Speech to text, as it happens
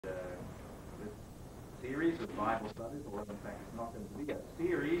series of Bible studies, or in fact it's not going to be a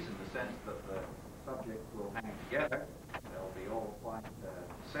series in the sense that the subjects will hang together. They'll be all quite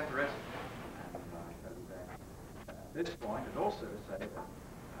separate, and I tell you that at this point, and also to say that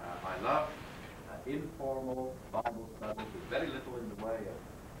I love informal Bible studies with very little in the way of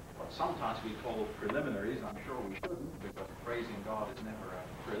what sometimes we call preliminaries. I'm sure we shouldn't, because praising God is never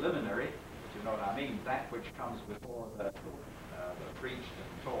a preliminary, but you know what I mean, that which comes before the preached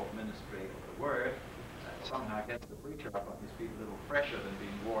and taught ministry of the Word somehow gets the preacher up on his feet a little fresher than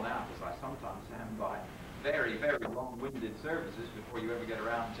being worn out, as I sometimes am, by very, very long-winded services before you ever get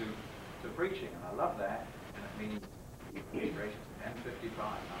around to preaching. And I love that, and it means, gracious, 10:55,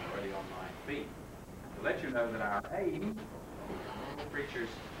 I'm already on my feet. And to let you know that our aim, preachers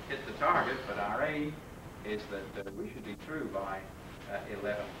hit the target, but our aim is that we should be through by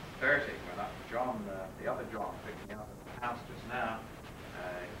 11:30. When John, the other John, picked me up at the house just now,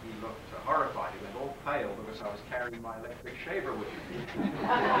 he looked horrified. He went all pale because I was carrying my electric shaver with me. He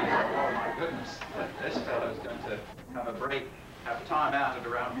thought, oh my goodness, this fellow's going to have a break, have time out at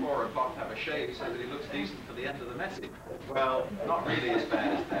around 4 o'clock, have a shave so that he looks decent for the end of the message. Well, not really as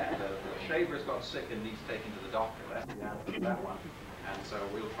bad as that. The shaver's got sick and needs taken to the doctor. That's the answer to that one. And so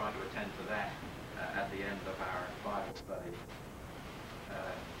we'll try to attend to that at the end of our Bible study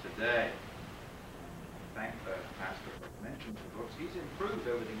today. Thank the pastor for mentioning the books. He's improved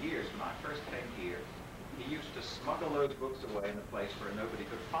over the years. When I first came here, he used to smuggle those books away in a place where nobody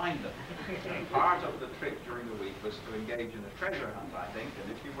could find them. And part of the trick during the week was to engage in a treasure hunt, I think,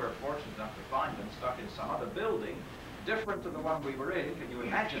 and if you were fortunate enough to find them stuck in some other building, different to the one we were in, can you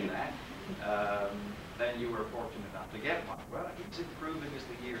imagine that? Then you were fortunate enough to get one. Well, he's improving as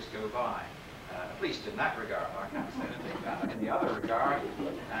the years go by. At least in that regard. I can't say anything about it in the other regard.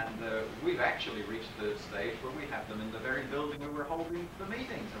 And we've actually reached the stage where we have them in the very building where we're holding the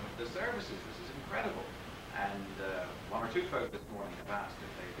meetings and the services. This is incredible. And one or two folk this morning have asked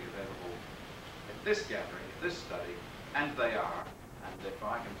if they'd be available at this gathering, at this study, and they are. And if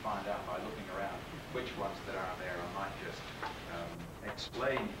I can find out by looking around which ones that are there, I might just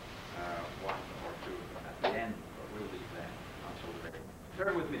explain one or two of them at the end, but we'll leave that until the very end.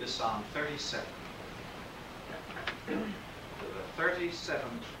 Turn with me to Psalm 37. To the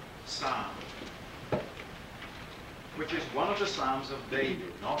 37th Psalm, which is one of the Psalms of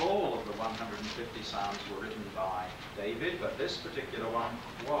David. Not all of the 150 Psalms were written by David, but this particular one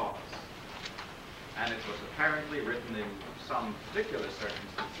was. And it was apparently written in some particular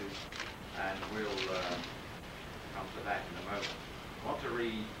circumstances, and we'll come to that in a moment. I want to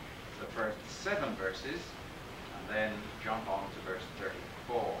read the first 7 verses, and then jump on to verse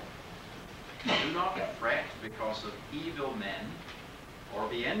 34. Do not fret because of evil men, or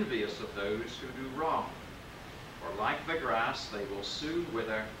be envious of those who do wrong. For like the grass, they will soon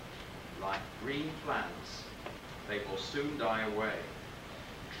wither, like green plants, they will soon die away.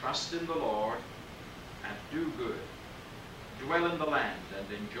 Trust in the Lord and do good. Dwell in the land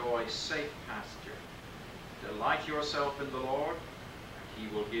and enjoy safe pasture. Delight yourself in the Lord, and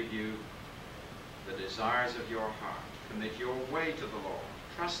he will give you the desires of your heart. Commit your way to the Lord.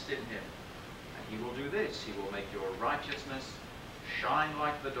 Trust in him, and he will do this. He will make your righteousness shine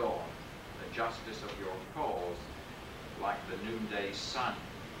like the dawn, the justice of your cause like the noonday sun.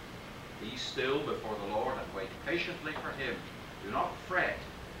 Be still before the Lord and wait patiently for him. Do not fret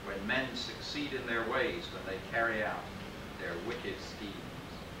when men succeed in their ways, when they carry out their wicked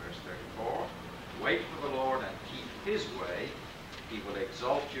schemes. Verse 34, wait for the Lord and keep his way. He will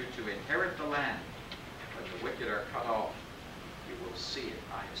exalt you to inherit the land. When the wicked are cut off, you will see it.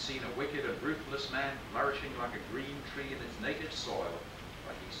 I have seen a wicked and ruthless man flourishing like a green tree in its native soil,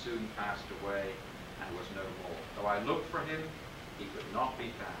 but he soon passed away and was no more. Though I looked for him, he could not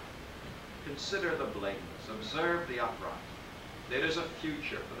be found. Consider the blameless, observe the upright. There is a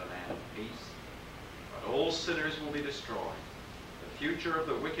future for the land of peace, but all sinners will be destroyed. The future of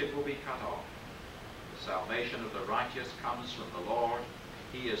the wicked will be cut off. The salvation of the righteous comes from the Lord.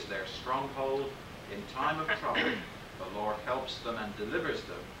 He is their stronghold. In time of trouble, the Lord helps them and delivers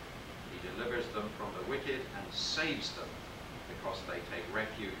them. He delivers them from the wicked and saves them because they take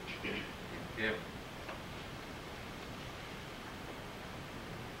refuge in him.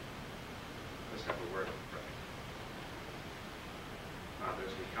 Let's have a word of prayer. Father,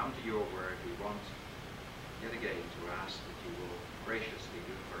 as we come to your word, we want yet again to ask that you will graciously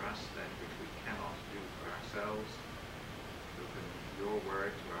do for us that which we cannot do for ourselves. Open your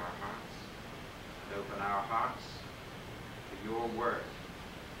word to our hearts, and open our hearts to your word.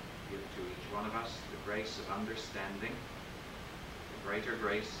 Give to each one of us the grace of understanding, the greater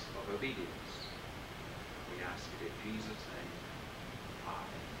grace of obedience. We ask it in Jesus' name.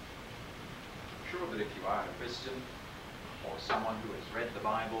 Amen. I'm sure that if you are a Christian or someone who has read the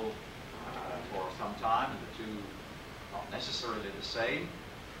Bible for some time, and the two not necessarily the same,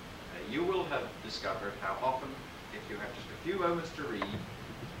 you will have discovered how often, if you have just a few moments to read,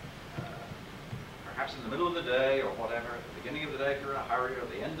 perhaps in the middle of the day or whatever, at the beginning of the day if you're in a hurry, or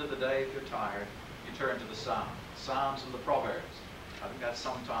the end of the day if you're tired, you turn to the Psalms and the Proverbs. I think that's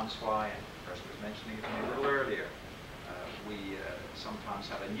sometimes why, and the person was mentioning it to me a little earlier, we sometimes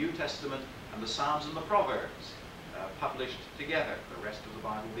have a New Testament and the Psalms and the Proverbs published together, the rest of the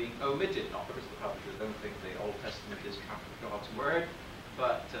Bible being omitted, not because the publishers don't think the Old Testament is God's Word,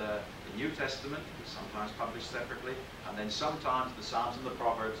 but the New Testament is sometimes published separately, and then sometimes the Psalms and the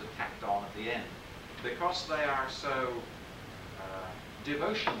Proverbs are tacked on at the end. Because they are so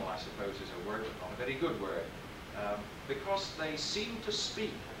devotional, I suppose is a word, but not a very good word, because they seem to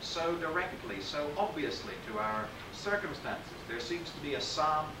speak so directly, so obviously to our circumstances. There seems to be a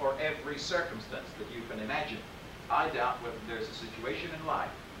psalm for every circumstance that you can imagine. I doubt whether there's a situation in life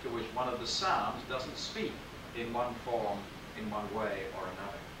to which one of the psalms doesn't speak in one form, in one way or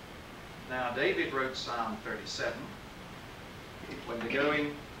another. Now, David wrote Psalm 37 when the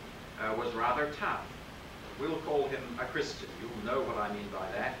going was rather tough. We'll call him a Christian. You'll know what I mean by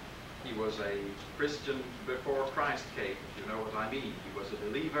that. He was a Christian before Christ came, if you know what I mean. He was a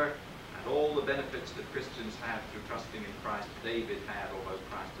believer, and all the benefits that Christians have through trusting in Christ, David had, although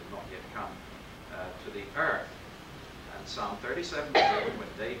Christ had not yet come to the earth. And Psalm 37 was written when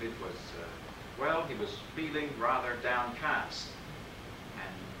David was, well, he was feeling rather downcast.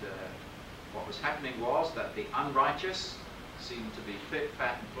 And what was happening was that the unrighteous seemed to be fit,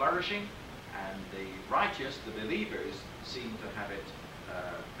 fat, and flourishing, and the righteous, the believers, seemed to have it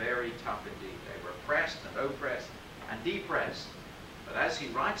very tough indeed. They were oppressed and oppressed and depressed. But as he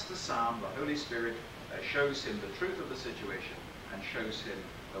writes the psalm, the Holy Spirit shows him the truth of the situation and shows him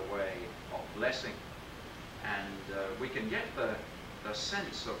the way of blessing. And we can get the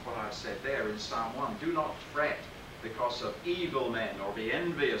sense of what I said there in Psalm 1. Do not fret because of evil men, or be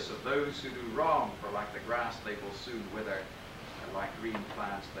envious of those who do wrong, for like the grass they will soon wither, and like green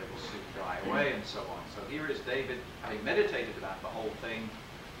plants they will soon die away, and so on. So here is David, having meditated about the whole thing,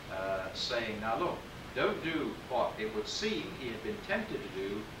 saying, now look, don't do what it would seem he had been tempted to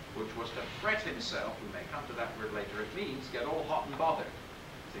do, which was to fret himself. We may come to that word later. It means get all hot and bothered.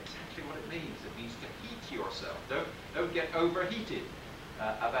 It's exactly what it means. It means to heat yourself. Don't get overheated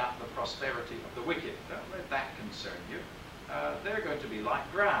about the prosperity of the wicked. Don't let that concern you. They're going to be like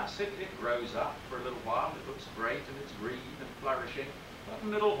grass. It grows up for a little while. It looks great and it's green and flourishing. But in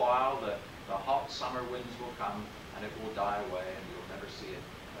a little while, the hot summer winds will come and it will die away and you'll never see it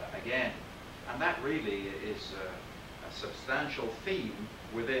again. And that really is a substantial theme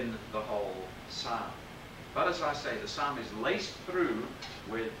within the whole psalm. But as I say, the psalm is laced through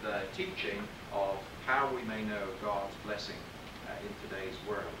with teaching of how we may know God's blessing in today's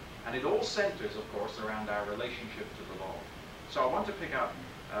world. And it all centers, of course, around our relationship to the Lord. So I want to pick up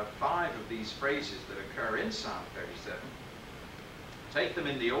 5 of these phrases that occur in Psalm 37, take them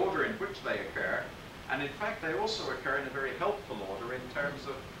in the order in which they occur, and in fact they also occur in a very helpful order in terms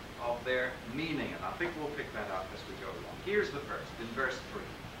of their meaning, and I think we'll pick that up as we go along. Here's the first, in verse 3.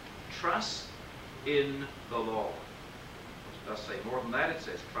 Trust in the Lord. It does say more than that. It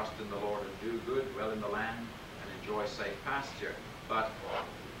says, trust in the Lord and do good, dwell in the land, and enjoy safe pasture. But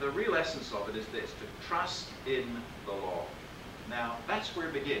the real essence of it is this, to trust in the Lord. Now, that's where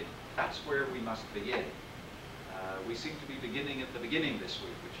we begin. That's where we must begin. We seem to be beginning at the beginning this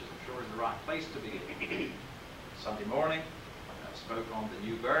week, which is, I'm sure, is the right place to begin. Sunday morning, I spoke on the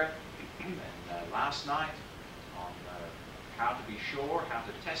new birth, and last night on how to be sure, how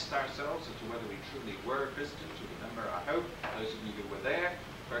to test ourselves as to whether we truly were Christians. You remember, I hope, those of you who were there,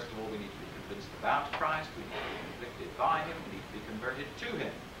 first of all, we need to be convinced about Christ, we need to be convicted by Him, we need to be converted to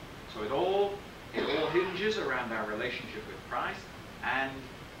Him. So it all hinges around our relationship with Christ, and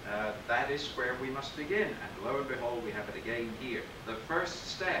that is where we must begin. And lo and behold, we have it again here. The first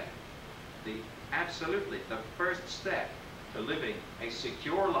step, absolutely the first step to living a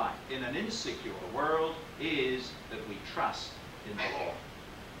secure life in an insecure world is that we trust in the Lord.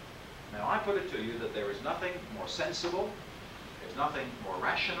 Now, I put it to you that there is nothing more sensible, there's nothing more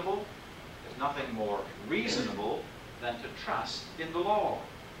rational, there's nothing more reasonable than to trust in the Lord.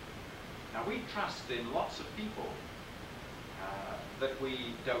 Now, we trust in lots of people that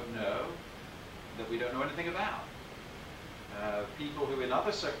we don't know anything about. People who in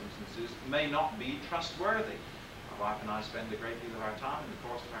other circumstances may not be trustworthy. My wife and I spend a great deal of our time in the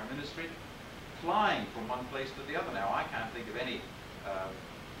course of our ministry flying from one place to the other. Now, I can't think of any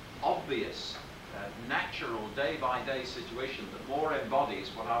obvious natural day-by-day situation that more embodies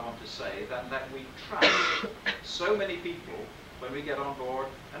what I want to say than that we trust so many people when we get on board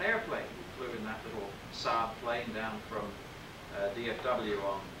an airplane. We flew in that little Saab plane down from DFW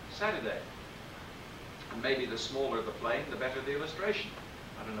on Saturday. And maybe the smaller the plane, the better the illustration.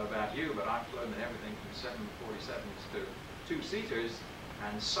 I don't know about you, but I've flown in everything from 747s to two-seaters,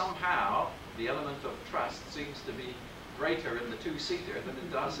 and somehow the element of trust seems to be greater in the two-seater than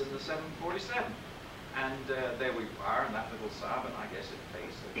it does in the 747. And there we are in that little Saab, and I guess it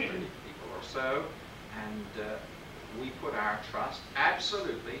takes 30 people or so, and we put our trust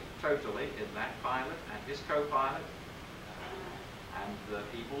absolutely, totally in that pilot and his co-pilot, and the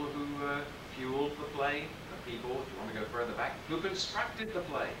people who fueled the plane, the people, if you want to go further back, who constructed the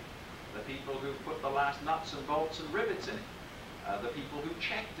plane, the people who put the last nuts and bolts and rivets in it, the people who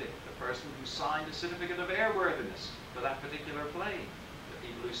checked it, the person who signed a certificate of airworthiness for that particular plane, the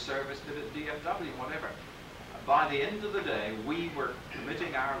people who serviced it at DFW, whatever. By the end of the day, we were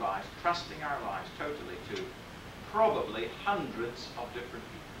committing our lives, trusting our lives totally to probably hundreds of different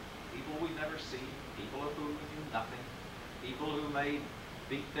people. People we've never seen, people of whom we knew nothing, people who may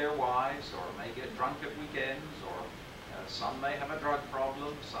beat their wives or may get drunk at weekends, or some may have a drug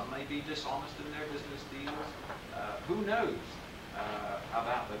problem, some may be dishonest in their business deals. Who knows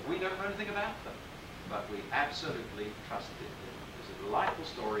about them? We don't know anything about them, but we absolutely trusted them. There's a delightful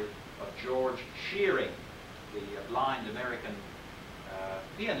story of George Shearing, the blind American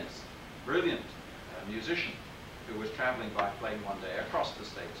pianist, brilliant musician, who was traveling by plane one day across the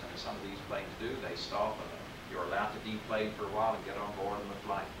States. And as some of these planes do, they stop and you're allowed to deplane for a while and get on board, and the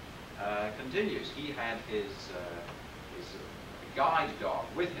flight continues. He had his guide dog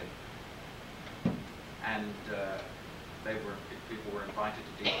with him, and people were invited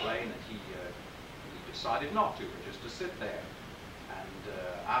to deplane, and he decided not to, but just to sit there. And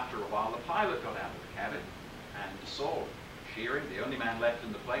after a while, the pilot got out of the cabin and saw Shearing, the only man left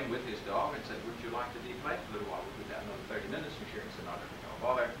in the plane, with his dog, and said, "Would you like to deplane for a little while? We'll be down another 30 minutes." And Shearing said, "No, don't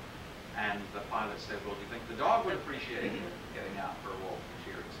bother." And the pilot said, "Well, do you think the dog would appreciate getting out for a walk?" And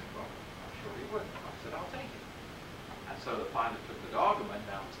Shearing said, "Well, I'm sure he would." I said, "I'll take it." And so the pilot took the dog and went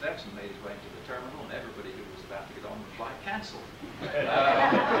down the steps and made his way into the terminal, and everybody who was about to get on the flight canceled.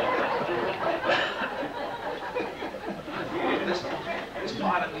 This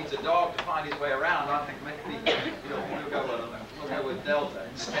pilot needs a dog to find his way around. I think maybe we'll go with Delta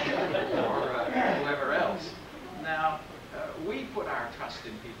instead, or whoever else. Now, we put our trust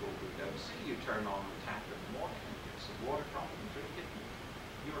in people who don't see. You turn on the tap in the morning and get some water from them and drink it.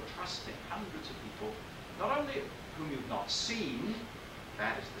 You're trusting hundreds of people, not only whom you've not seen,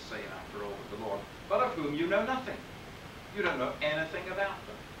 that is to say, after all, with the Lord, but of whom you know nothing. You don't know anything about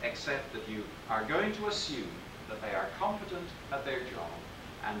them, except that you are going to assume that they are competent at their job,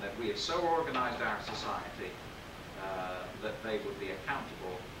 and that we have so organized our society that they would be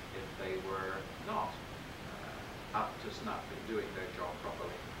accountable if they were not up to snuff in doing their job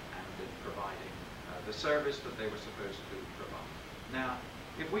properly and in providing the service that they were supposed to provide. Now,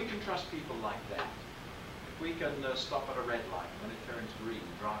 if we can trust people like that, if we can stop at a red light when it turns green,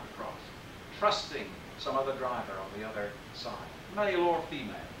 drive across, trusting some other driver on the other side, male or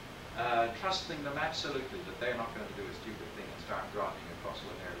female, trusting them absolutely that they're not going to do a stupid thing and start driving across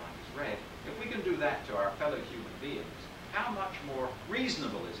when their light is red, if we can do that to our fellow human beings, how much more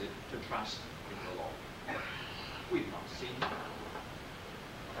reasonable is it to trust in the Lord? We've not seen God.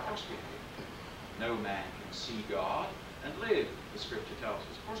 Of course we have. No man can see God and live, the Scripture tells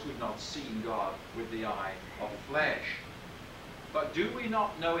us. Of course we've not seen God with the eye of flesh. But do we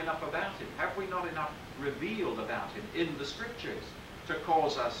not know enough about Him? Have we not enough revealed about Him in the Scriptures to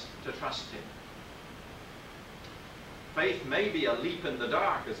cause us to trust Him? Faith may be a leap in the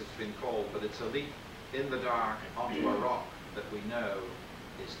dark, as it's been called, but it's a leap in the dark onto a rock that we know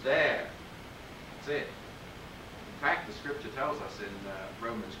is there. That's it. In fact, the Scripture tells us in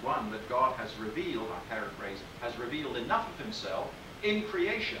Romans 1 that God has revealed, I paraphrase, has revealed enough of Himself in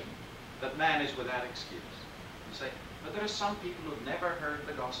creation that man is without excuse. You say, but there are some people who've never heard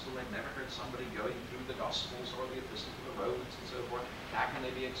the gospel, they've never heard somebody going through the Gospels or the epistles of the Romans and so forth. How can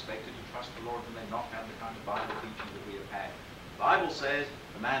they be expected to trust the Lord when they've not had the kind of Bible teaching that we have had? The Bible says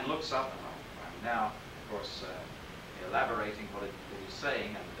the man looks up, and I'm now, of course, elaborating what it is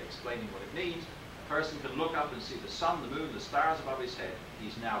saying and explaining what it means. A person can look up and see the sun, the moon, the stars above his head.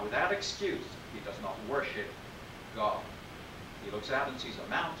 He's now without excuse. He does not worship God. He looks out and sees a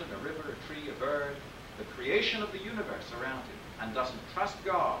mountain, a river, a tree, a bird, the creation of the universe around him, and doesn't trust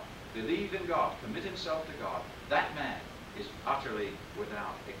God, believe in God, commit himself to God. That man is utterly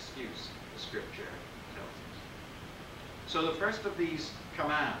without excuse, the Scripture tells us. So the first of these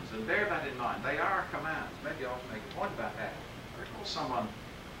commands, and bear that in mind, they are commands. Maybe I ought to make a point about that. I recall someone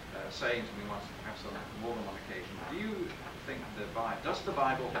saying to me once, perhaps on more than one occasion, do you think does the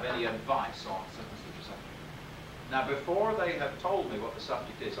Bible have any advice on such and such a subject? Now, before they have told me what the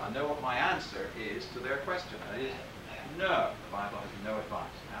subject is, I know what my answer is to their question. And it is, no, the Bible has no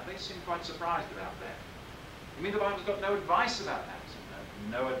advice. Now, they seem quite surprised about that. You mean the Bible's got no advice about that?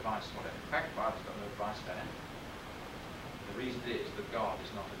 No advice whatever. In fact, the Bible's got no advice about anything. The reason is that God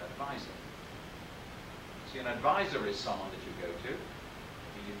is not an advisor. See, an advisor is someone that you go to.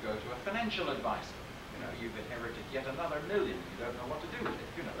 You go to a financial advisor. You know, you've inherited yet another million. You don't know what to do with it.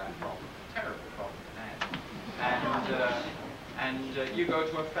 You know that problem. A terrible problem to have. And you go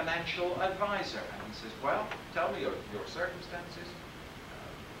to a financial advisor, and he says, well, tell me your circumstances.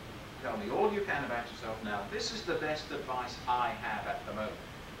 Tell me all you can about yourself. Now, this is the best advice I have at the moment.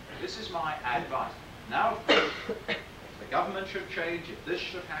 This is my advice. Now, of course, if the government should change, if this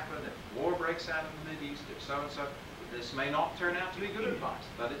should happen, if war breaks out in the Mideast, if so and so, this may not turn out to be good advice,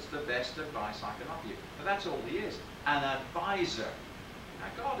 but it's the best advice I can offer you. But that's all he is, an advisor.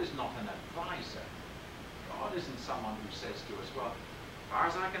 Now, God is not an advisor. God isn't someone who says to us, well, as far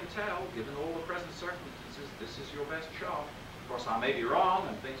as I can tell, given all the present circumstances, this is your best shot. Of course, I may be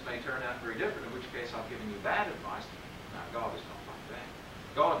wrong, and things may turn out very different, in which case I've given you bad advice. Now, God is not like that.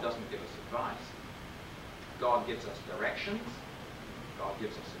 God doesn't give us advice. God gives us directions. God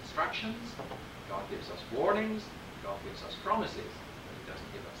gives us instructions. God gives us warnings. God gives us promises, but he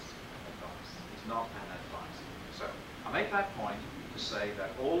doesn't give us advice. He's not an advisor. So I make that point to say that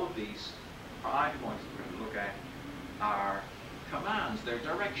all of these 5 points that we're going to look at are commands, they're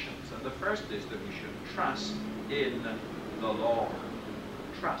directions. And the first is that we should trust in the Lord.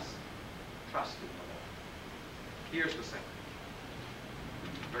 Trust. Trust in the Lord. Here's the second.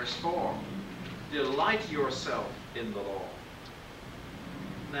 Verse 4. Delight yourself in the Lord.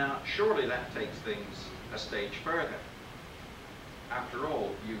 Now, surely that takes things a stage further. After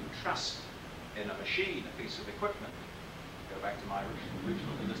all, you trust in a machine, a piece of equipment. Go back to my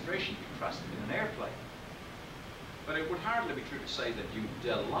original illustration, you trust in an airplane. But it would hardly be true to say that you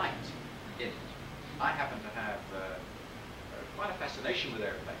delight in it. I happen to have quite a fascination with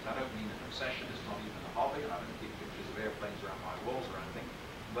airplanes. I don't mean an obsession, it's not even a hobby, and I don't keep pictures of airplanes around my walls or anything.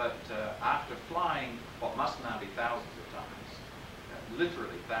 But after flying what must now be thousands of times,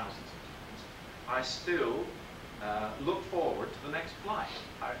 literally thousands of times, I still look forward to the next flight.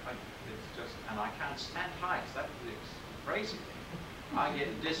 It's just, and I can't stand heights. That's the crazy thing. I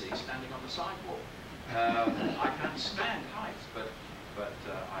get dizzy standing on the sidewalk. I can't stand heights, but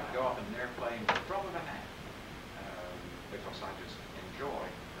I go up in an airplane with a drop of a hat because I just enjoy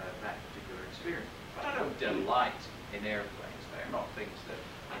that particular experience. But I don't delight in airplanes. They're not things that,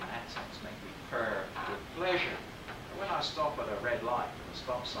 in that sense, make me purr with pleasure. When I stop at a red light with a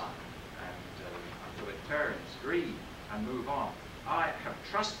stop sign until it turns green and move on, I have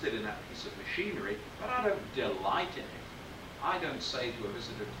trusted in that piece of machinery, but I don't delight in it. I don't say to a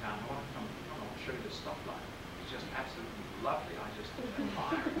visitor to town, oh, come on, I'll show you this stoplight. It's just absolutely lovely. I just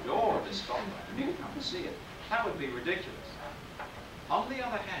admire, adore this stoplight. I need to come and see it. That would be ridiculous. On the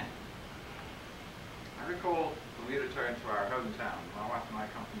other hand, I recall when we returned to our hometown, my wife and I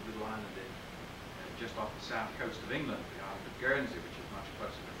come from a little island just off the south coast of England, the island of Guernsey, which is much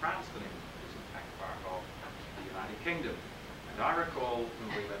closer to France than England. It is in fact part of the United Kingdom. And I recall when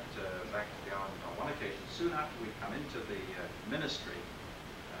we went back to the island on one occasion, soon after we'd come into the ministry,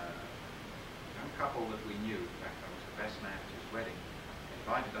 a young couple that we knew, in fact I was the best man at his wedding,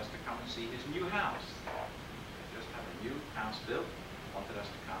 invited us to come and see his new house. They just had a new house built, wanted us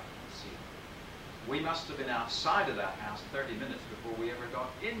to come and see it. We must have been outside of that house 30 minutes before we ever got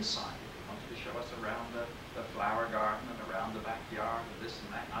inside it. They wanted to show us around the flower garden and around the backyard and this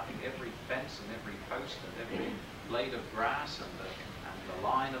and that. And I think every fence and every post and every blade of grass and the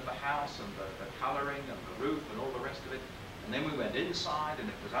line of the house and the colouring and the roof and all the rest of it. And then we went inside, and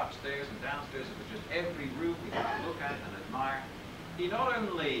it was upstairs and downstairs. It was just every room we had to look at and admire. He not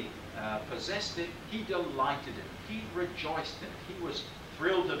only possessed it, he delighted in it. He rejoiced in it. He was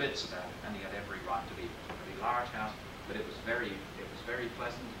thrilled to bits about it, and he had every right to be. It was a very large house, but it was very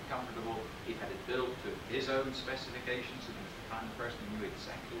pleasant and comfortable. He had it built to his own specifications, and he was the kind of person who knew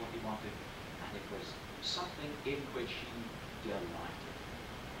exactly what he wanted, and it was something in which he delighted.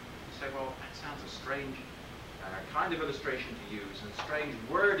 You say, well, that sounds a strange kind of illustration to use, and strange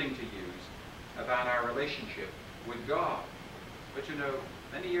wording to use about our relationship with God. But you know,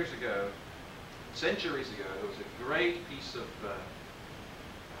 many years ago, centuries ago, there was a great piece of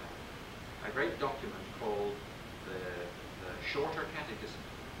a great document called the Shorter Catechism,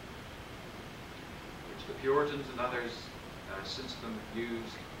 which the Puritans and others system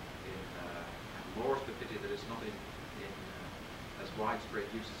used in, and more's the pity that it's not in as widespread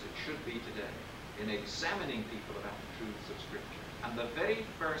use as it should be today, in examining people about the truths of Scripture. And the very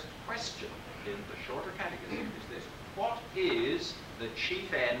first question in the shorter catechism is this: what is the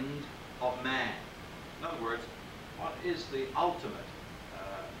chief end of man? In other words, what is the ultimate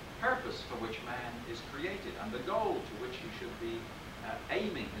purpose for which man is created, and the goal to which he should be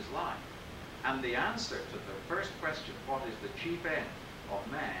aiming his life? And the answer to the first question, what is the chief end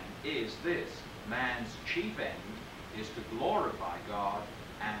of man, is this: man's chief end is to glorify God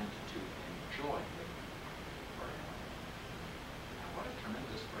and to enjoy Him forever. Now, what a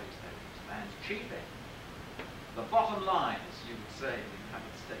tremendous phrase that is. Man's chief end. The bottom line, as you would say in the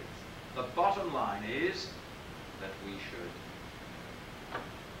United States, the bottom line is that we should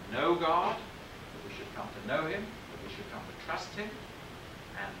know God, that we should come to know Him, that we should come to trust Him,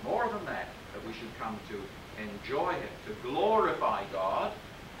 and more than that, that we should come to enjoy Him, to glorify God,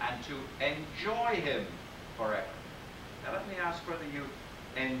 and to enjoy Him forever. Now let me ask whether you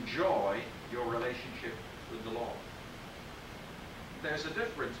enjoy your relationship with the Lord. There's a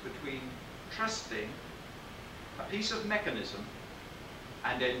difference between trusting a piece of mechanism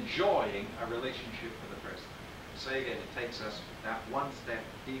and enjoying a relationship with a person. Say again, it takes us that one step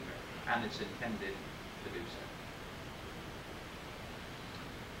deeper, and it's intended to do so.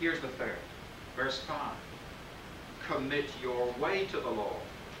 Here's the third, verse 5. Commit your way to the Lord.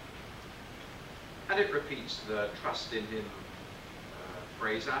 And it repeats the trust in Him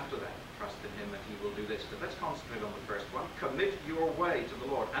phrase after that. Trust in Him and He will do this. But let's concentrate on the first one. Commit your way to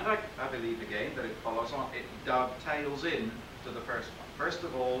the Lord. And I believe again that it follows on. It dovetails in to the first one. First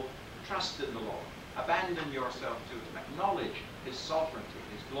of all, trust in the Lord. Abandon yourself to Him. Acknowledge His sovereignty,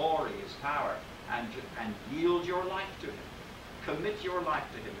 His glory, His power, and yield your life to Him. Commit your life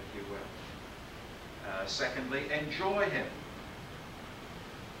to Him, if you will. Secondly, enjoy Him.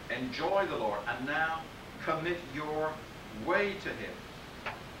 Enjoy the Lord. And now, commit your way to Him.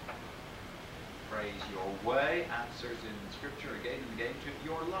 Phrase your way answers in Scripture again and again to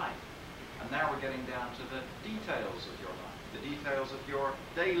your life. And now we're getting down to the details of your life, the details of your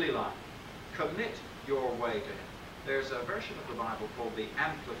daily life. Commit your way to Him. There's a version of the Bible called the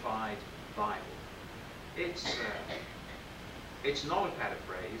Amplified Bible. It's not a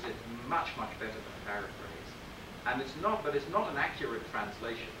paraphrase. It's much, much better than a paraphrase. And it's not an accurate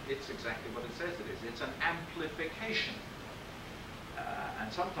translation. It's exactly what it says it is. It's an amplification.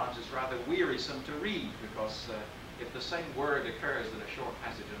 And sometimes it's rather wearisome to read, because if the same word occurs in a short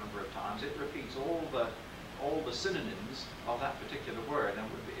passage a number of times, it repeats all the synonyms of that particular word, and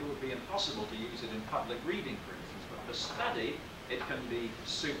it would be impossible to use it in public reading, for instance. But for study, it can be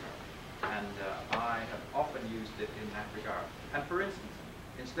super. And I have often used it in that regard. And for instance,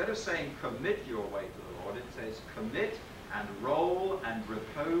 instead of saying commit your way to the Lord, it says commit and roll and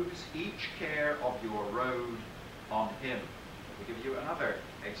repose each care of your road on Him. Let me give you another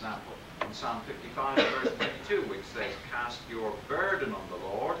example. In Psalm 55, verse 22, which says, cast your burden on the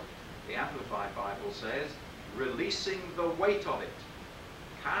Lord, the Amplified Bible says, releasing the weight of it.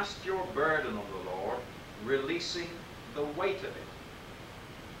 Cast your burden on the Lord, releasing the weight of it.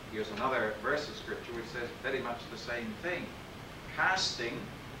 Here's another verse of Scripture which says very much the same thing. Casting,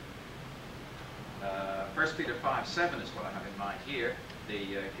 1 Peter 5:7 is what I have in mind here. The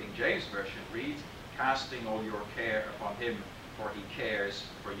King James Version reads, casting all your care upon Him, for He cares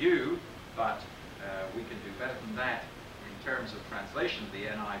for you. But we can do better than that. In terms of translation, the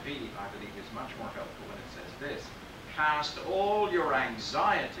NIV, I believe, is much more helpful when it says this: cast all your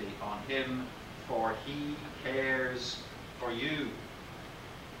anxiety on Him, for He cares for you.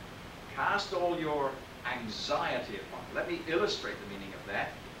 Cast all your anxiety upon Him. Let me illustrate the meaning of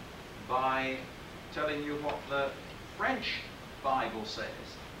that by telling you what the French Bible says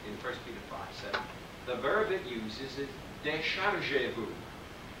in 1 Peter 5:7. The verb it uses is déchargez-vous.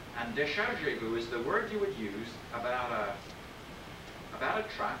 And déchargez-vous is the word you would use about a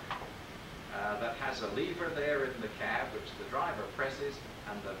truck that has a lever there in the cab which the driver presses,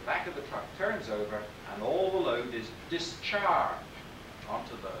 and the back of the truck turns over and all the load is discharged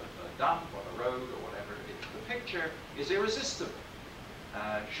onto the dump or the road or whatever it is. The picture is irresistible.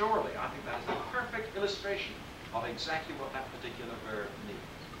 Surely, I think that is the perfect illustration of exactly what that particular verb means.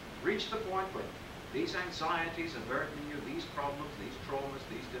 Reach the point when these anxieties are burdening you, these problems, these traumas,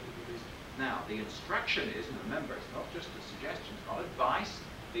 these difficulties. Now, the instruction is, and remember, it's not just a suggestion, it's not advice.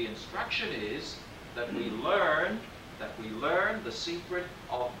 The instruction is that we learn the secret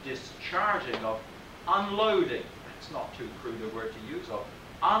of discharging, of unloading. It's not too crude a word to use, of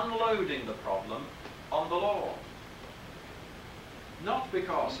unloading the problem on the Lord. Not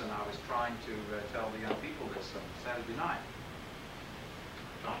because, and I was trying to tell the young people this on Saturday night,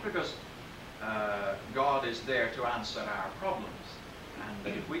 Not because God is there to answer our problems, and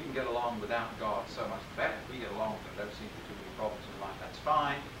that if we can get along without God, so much better. If we get along, there don't seem to be too many problems in life, that's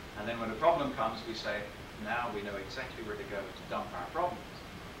fine. And then when a problem comes, we say, now we know exactly where to go to dump our problems.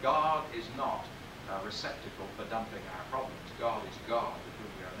 God is not a receptacle for dumping our problems. God is God, with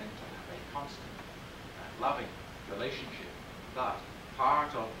whom we are meant to have a constant, loving relationship. But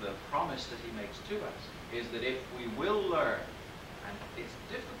part of the promise that he makes to us is that if we will learn, and it's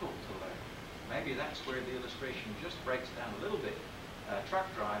difficult to learn, maybe that's where the illustration just breaks down a little bit. A truck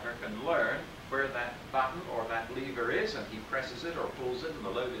driver can learn where that button or that lever is, and he presses it or pulls it, and the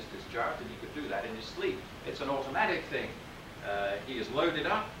load is discharged, and he could do that in his sleep. It's an automatic thing. He is loaded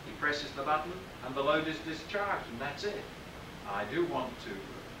up, he presses the button, and the load is discharged, and that's it. I do want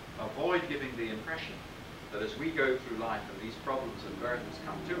to avoid giving the impression that as we go through life and these problems and burdens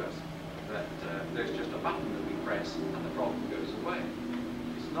come to us, that there's just a button that we press and the problem goes away.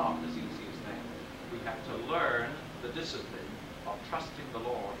 It's not as easy as that. We have to learn the discipline of trusting the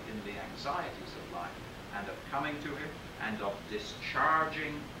Lord in the anxieties of life, and of coming to him, and of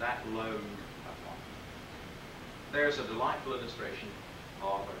discharging that load upon him. There's a delightful illustration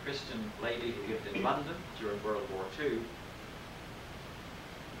of a Christian lady who lived in London during World War II,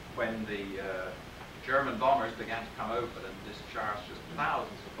 when the German bombers began to come over and discharge just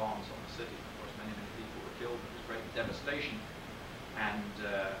thousands of bombs on the city. Of course, many people were killed. There was great devastation.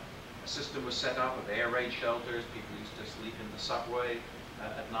 And a system was set up of air raid shelters. People used to sleep in the subway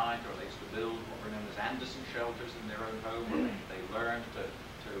at night, or they used to build what were known as Anderson shelters in their own home, where they learned to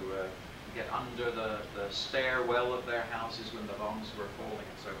get under the stairwell of their houses when the bombs were falling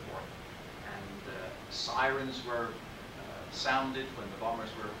and so forth. And sirens were sounded when the bombers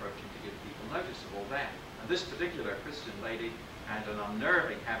were approaching to give people notice of all that. And this particular Christian lady had an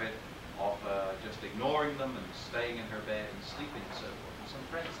unnerving habit of just ignoring them and staying in her bed and sleeping and so forth. And some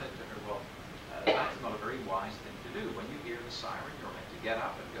friends said to her, well, that's not a very wise thing to do. When you hear the siren, you're meant to get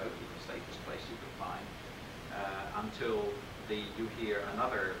up and go to the safest place you can find until you hear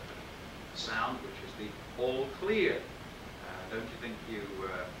another sound, which is the all clear. Don't you think you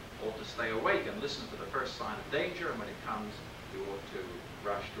ought to stay awake and listen for the first sign of danger, and when it comes, you ought to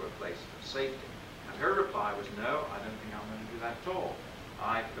rush to a place of safety? And her reply was, no, I don't think I'm going to do that at all.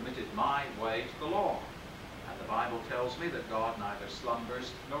 I've committed my way to the Lord. And the Bible tells me that God neither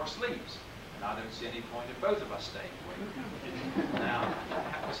slumbers nor sleeps. And I don't see any point in both of us staying awake. Now,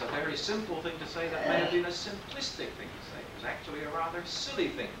 that was a very simple thing to say. That may have been a simplistic thing to say. It was actually a rather silly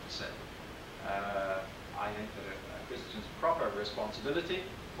thing to say. I think that a Christian's proper responsibility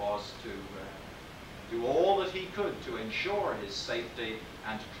was to do all that he could to ensure his safety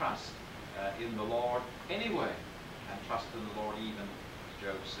and to trust in the Lord anyway, and trust in the Lord even, as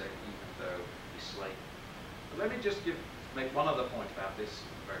Job said, even though he slay him. But let me just make one other point about this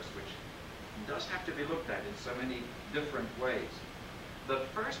verse, which does have to be looked at in so many different ways. The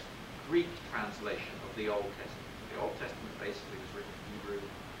first Greek translation of the Old Testament basically was written in Hebrew,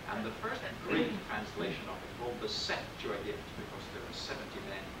 and the first Greek translation of it, called the Septuagint, because there are 70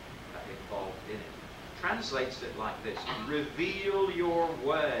 men involved in it, translates it like this: reveal your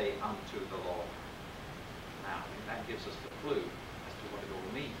way unto the Lord. Now, I think that gives us the clue as to what it all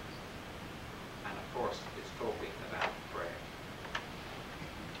means. And of course, it's talking about prayer.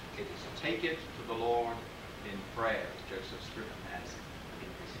 It is take it to the Lord in prayer, as Joseph Scriven has in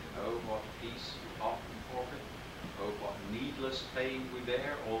his hymn. Oh, what peace we often forfeit. Oh, what needless pain we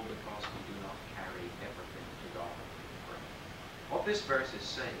bear, all because we do not carry everything to God in prayer. What this verse is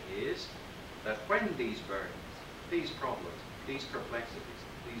saying is that when these burdens, these problems, these perplexities,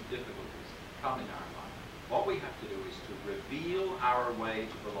 these difficulties come in our life, what we have to do is to reveal our way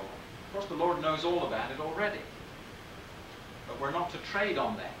to the Lord. Of course, the Lord knows all about it already, but we're not to trade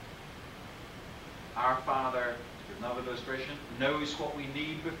on that. Our Father, to give another illustration, knows what we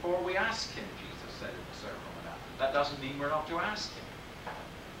need before we ask him, Jesus said in the Sermon on the Mount. That doesn't mean we're not to ask him.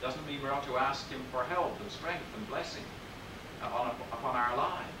 It doesn't mean we're not to ask him for help and strength and blessing upon our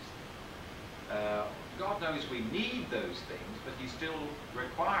lives. God knows we need those things, but he still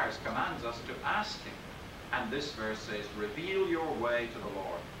commands us to ask him. And this verse says, reveal your way to the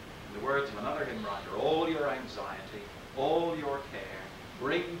Lord. In the words of another hymn writer, all your anxiety, all your care,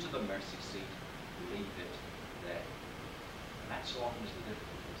 bring to the mercy seat, leave it there. And that so often is the difficulty.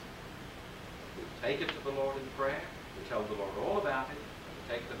 We take it to the Lord in prayer, we tell the Lord all about it, and we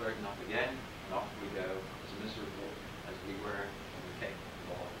take the burden up again, and off we go as miserable as we were when we came to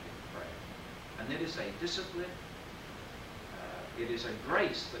the Lord in prayer. And it is a discipline, it is a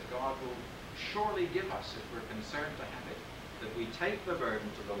grace that God will surely give us if we're concerned to have it, that we take the burden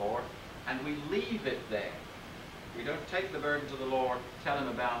to the Lord and we leave it there. We don't take the burden to the Lord, tell him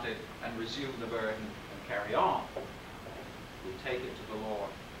about it, and resume the burden and carry on. We take it to the Lord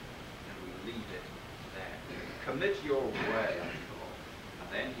and we leave it there. Commit your way unto the Lord.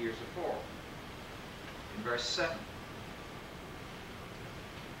 And then here's a fourth. In verse 7.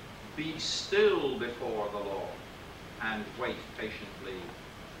 Be still before the Lord and wait patiently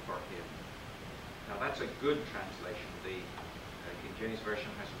for him. Now that's a good translation. The King James Version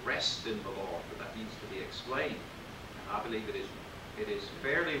has rest in the Lord, but that needs to be explained. And I believe it is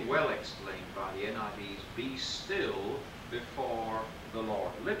fairly well explained by the NIV's be still before the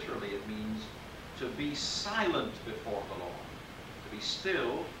Lord. Literally it means to be silent before the Lord. To be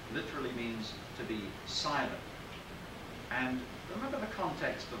still literally means to be silent. And remember the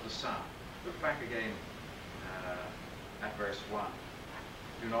context of the psalm. Look back again at verse 1.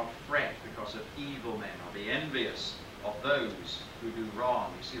 Do not fret because of evil men, or be envious of those who do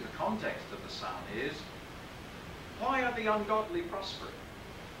wrong. You see, the context of the psalm is, why are the ungodly prospering?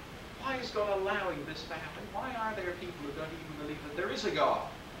 Why is God allowing this to happen? Why are there people who don't even believe that there is a God?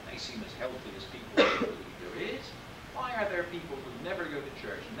 They seem as healthy as people who believe there is. Why are there people who never go to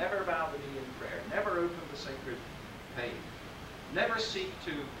church, never bow the knee in prayer, never open the sacred page, never seek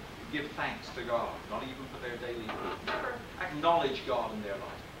to give thanks to God, not even for their daily food, never acknowledge God in their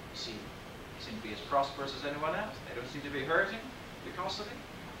life? You see, they seem to be as prosperous as anyone else. They don't seem to be hurting because of it.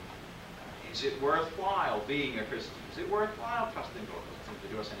 Is it worthwhile being a Christian? Is it worthwhile trusting God? Does it seem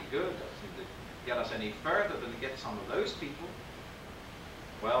to do us any good? Does it seem to get us any further than to get some of those people?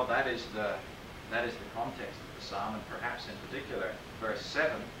 Well, that is the context of the psalm, and perhaps in particular, verse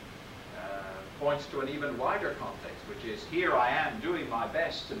 7 points to an even wider context, which is, here I am doing my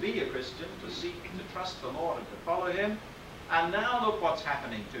best to be a Christian, to seek to trust the Lord and to follow him, and now look what's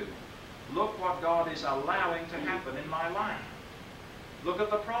happening to me. Look what God is allowing to happen in my life. Look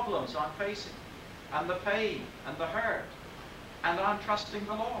at the problems I'm facing, and the pain, and the hurt, and I'm trusting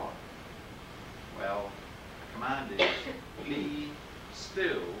the Lord. Well, the command is, be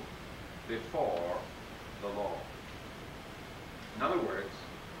still before the Lord. In other words,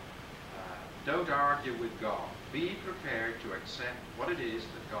 don't argue with God. Be prepared to accept what it is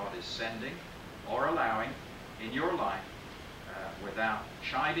that God is sending or allowing in your life without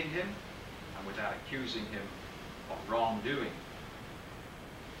chiding him and without accusing him of wrongdoing.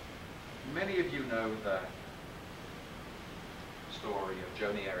 Many of you know the story of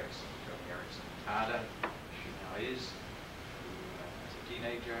Joni Eareckson. Joni Eareckson Tada, she now is, who as a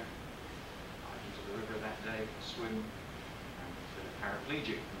teenager dived into the river that day to swim and has been a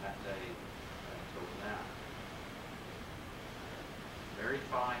paraplegic from that day till now. Very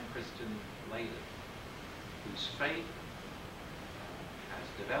fine Christian lady whose faith has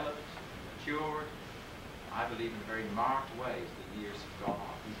developed, matured, I believe in very marked ways the years have gone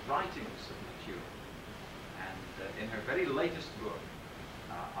on, whose writings have matured. And in her very latest book,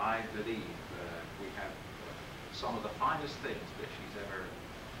 I believe we have some of the finest things that she's ever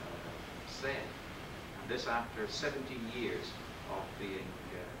said. And this after 17 years of being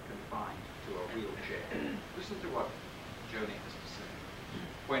confined to a wheelchair. Listen to what Joni has to say.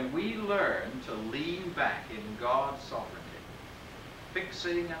 When we learn to lean back in God's sovereignty,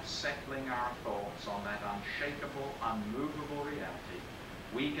 fixing and settling our thoughts on that unshakable, unmovable reality,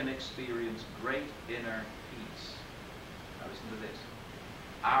 we can experience great inner peace. Now listen to this.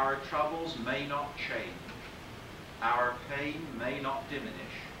 Our troubles may not change. Our pain may not diminish.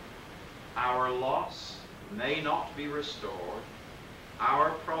 Our loss may not be restored.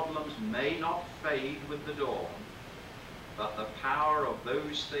 Our problems may not fade with the dawn. But the power of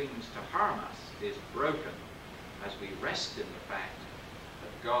those things to harm us is broken as we rest in the fact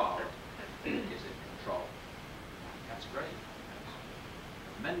that God is in control. That's great.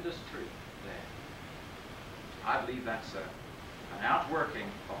 That's tremendous truth there. I believe that's an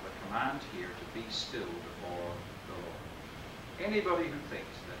outworking of the command here to be still before the Lord. Anybody who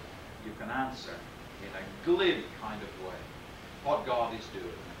thinks that you can answer in a glib kind of way what God is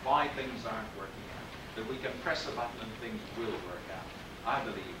doing, why things aren't working out, that we can press a button and things will work out, I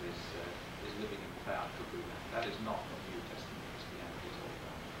believe is living in cloud cuckoo land. That is not what New Testament Christianity is all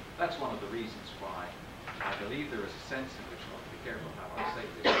about. That's one of the reasons why I believe there is a sense in which, I have to be careful how I say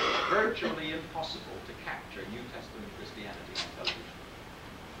this, it's virtually impossible to capture New Testament Christianity on television.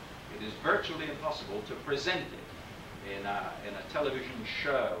 It is virtually impossible to present it in a television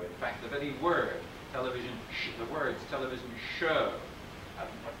show. In fact, the very word, the words television show, have,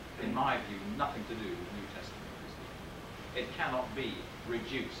 in my view, nothing to do with New Testament Christianity. It cannot be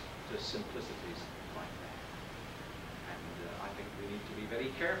reduced to simplicities like that. And I think we need to be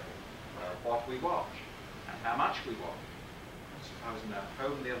very careful what we watch and how much we watch I was in a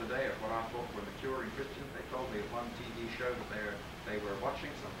home the other day of what I thought were maturing Christians. They told me of one TV show that they were watching,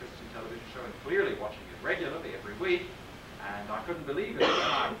 some Christian television show, and clearly watching it regularly every week. And I couldn't believe it.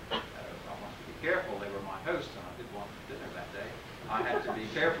 I wanted to be careful. They were my hosts, and I did want dinner that day. I had to be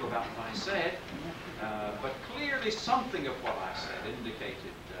careful about what I said. But clearly something of what I said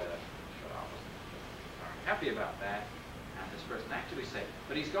indicated that I wasn't very happy about that. And this person actually said,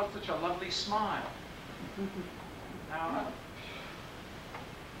 but he's got such a lovely smile. Now,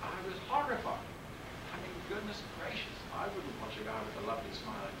 I was horrified. I mean, goodness gracious, I wouldn't watch a guy with a lovely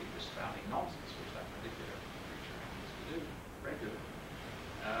smile and be spouting nonsense, which that particular preacher happens to do regularly.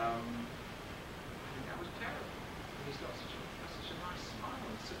 I think that was terrible. He's got such a nice smile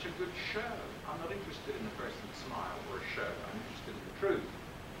and such a good show. I'm not interested in the person's smile or a show. I'm interested in the truth.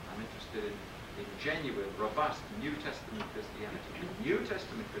 I'm interested in genuine, robust New Testament Christianity. New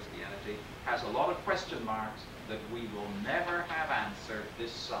Testament Christianity has a lot of question marks that we will never have answered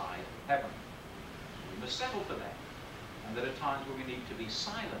this side heaven. We must settle for that. And there are times when we need to be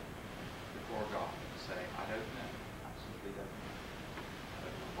silent before God and say, I don't know. I simply don't know. I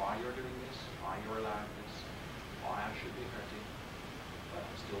don't know why you're doing this, why you're allowing this, why I should be hurting, but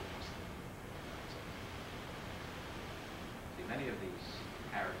I'm still trusting. See, many of these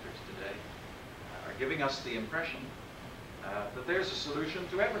characters today are giving us the impression that there's a solution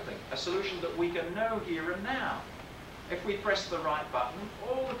to everything, a solution that we can know here and now. If we press the right button,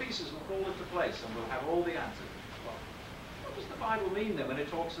 all the pieces will fall into place and we'll have all the answers. Well, what does the Bible mean then when it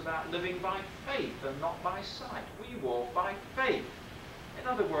talks about living by faith and not by sight? We walk by faith. In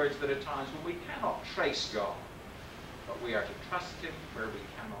other words, there are times when we cannot trace God, but we are to trust Him where we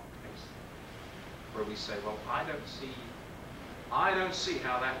cannot trace Him. Where we say, well, I don't see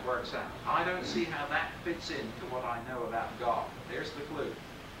how that works out. I don't see how that fits into what I know about God. There's the clue.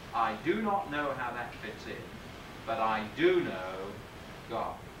 I do not know how that fits in, but I do know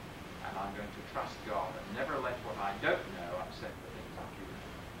God. And I'm going to trust God and never let what I don't know upset the things I do know.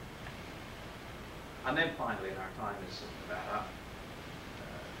 And then finally, in our time is about up.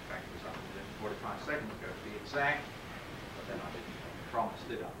 In fact, it was up within 45 seconds ago to be exact, but then I didn't promise,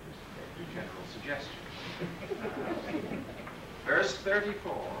 did I? Just a general suggestion. Verse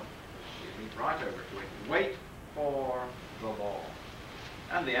 34, we read right over to it, wait for the Lord.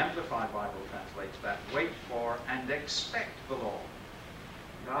 And the Amplified Bible translates that, wait for and expect the Lord.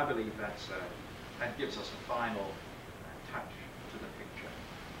 And I believe that gives us a final touch to the picture.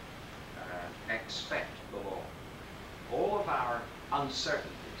 Expect the Lord. All of our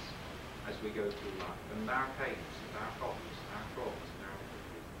uncertainties as we go through life, and our pains, and our problems, and our faults, and our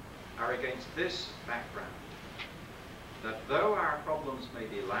difficulties, are against this background. That though our problems may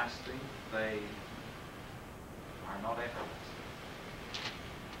be lasting, they are not everlasting.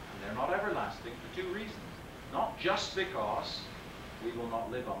 And they're not everlasting for two reasons. Not just because we will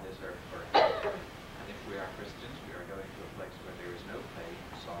not live on this earth forever. And if we are Christians, we are going to a place where there is no pain,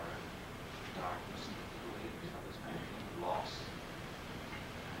 sorrow, darkness, and difficulty, misunderstanding, loss,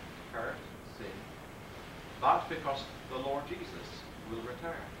 and hurt, sin. But because the Lord Jesus will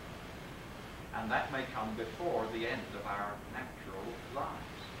return. And that may come before the end of our natural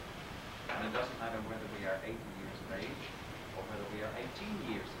lives. And it doesn't matter whether we are 80 years of age or whether we are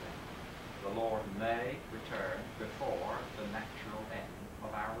 18 years of age. The Lord may return before the natural end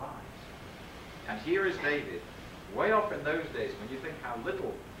of our lives. And here is David, way up in those days, when you think how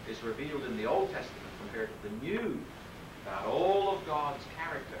little is revealed in the Old Testament compared to the New, about all of God's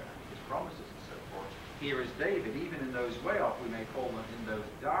character and His promises and so forth. Here is David, even in those way off, we may call them, in those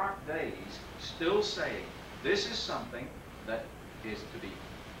dark days, still saying, this is something that is to be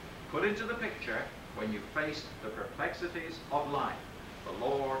put into the picture when you face the perplexities of life. The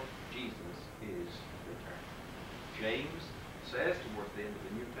Lord Jesus is returning. James says towards the end of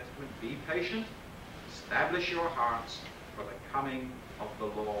the New Testament, be patient, establish your hearts, for the coming of the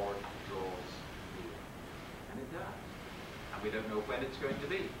Lord draws near. And it does. And we don't know when it's going to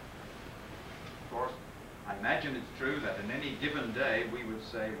be. Of course, I imagine it's true that in any given day we would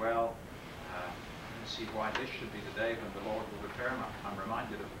say, well, I don't see why this should be the day when the Lord will return. I'm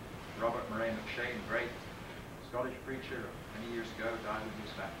reminded of Robert Murray McShane, great Scottish preacher many years ago, died when he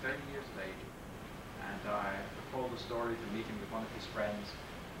was about 30 years of age. And I recall the story of a meeting with one of his friends,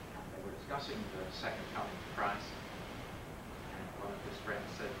 and they were discussing the second coming of Christ. And one of his friends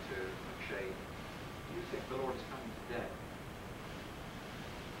said to McShane, do you think the Lord is coming today?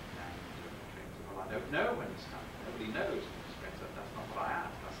 I don't know when he's coming. Nobody knows. His friend said, that's not what I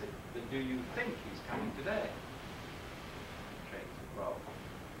asked. I said, but do you think he's coming today? Shane said, well,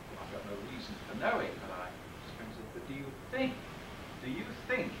 I've got no reason for knowing, but his friend said, but do you think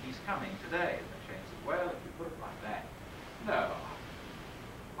he's coming today? And Shane said, well, if you put it like that, No,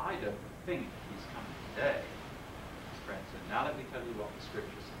 I don't think he's coming today. His friend said, now let me tell you what the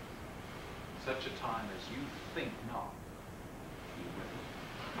scripture says. Such a time as you think not, he will.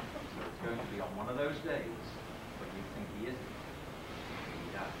 So it's going to be on one of those days when you think he isn't.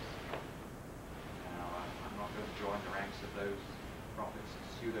 He does. Now, I'm not going to join the ranks of those prophets,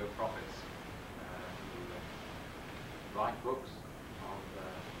 pseudo-prophets, who write books of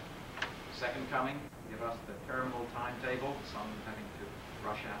second coming, give us the terminal timetable, some having to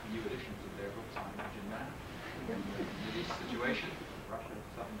rush out new editions of their books, I imagine now. In this situation, Russia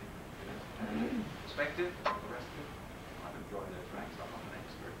suddenly perspective, all the rest of it. I don't join those ranks, I'm not an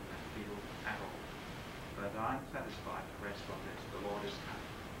expert in that field at all. But I'm satisfied to rest on this. The Lord is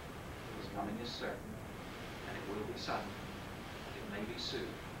coming. His coming is certain, and it will be sudden, and it may be soon.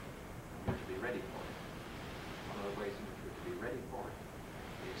 And we're to be ready for it. One of the ways in which we're to be ready for it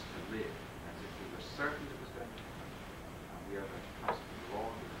is to live as if we were certain it was going to happen. And we are going to trust in the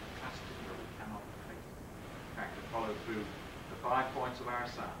Lord. We are to trust in where we cannot trace it. In fact, to follow through the 5 points of our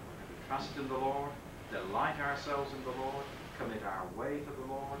psalm, we're going to trust in the Lord, delight ourselves in the Lord, commit our way to the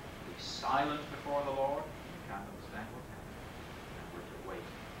Lord, be silent before the Lord, we can't understand what's happening, and we're to wait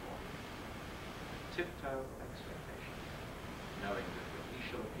for him. Tiptoe of expectation, knowing that when he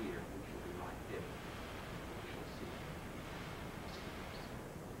shall appear, we shall be like him, we shall see him.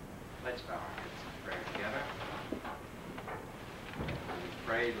 Let's bow our heads in prayer together. As we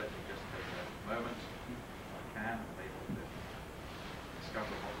pray, let me just take a moment, if I can, I'm able to discover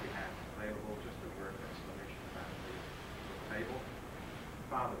what we have available, just a word of explanation about the table.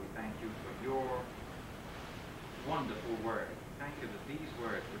 Father, we thank you for your wonderful word. Thank you that these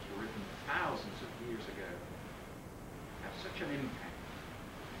words, which were written thousands of years ago, have such an impact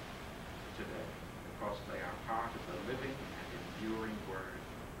today, because they are part of the living and enduring word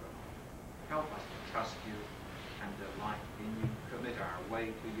of God. Help us to trust you and delight in you, commit our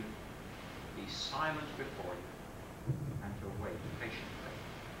way to you, be silent before you, and to wait patiently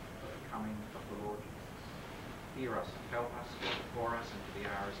for the coming of the Lord Jesus. Hear us and help us, go before us into the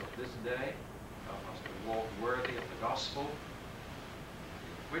hours of this day. Help us to walk worthy of the gospel,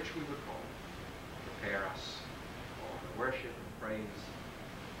 which we were called. Prepare us for the worship and praise,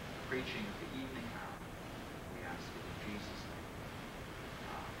 the preaching of the evening hour.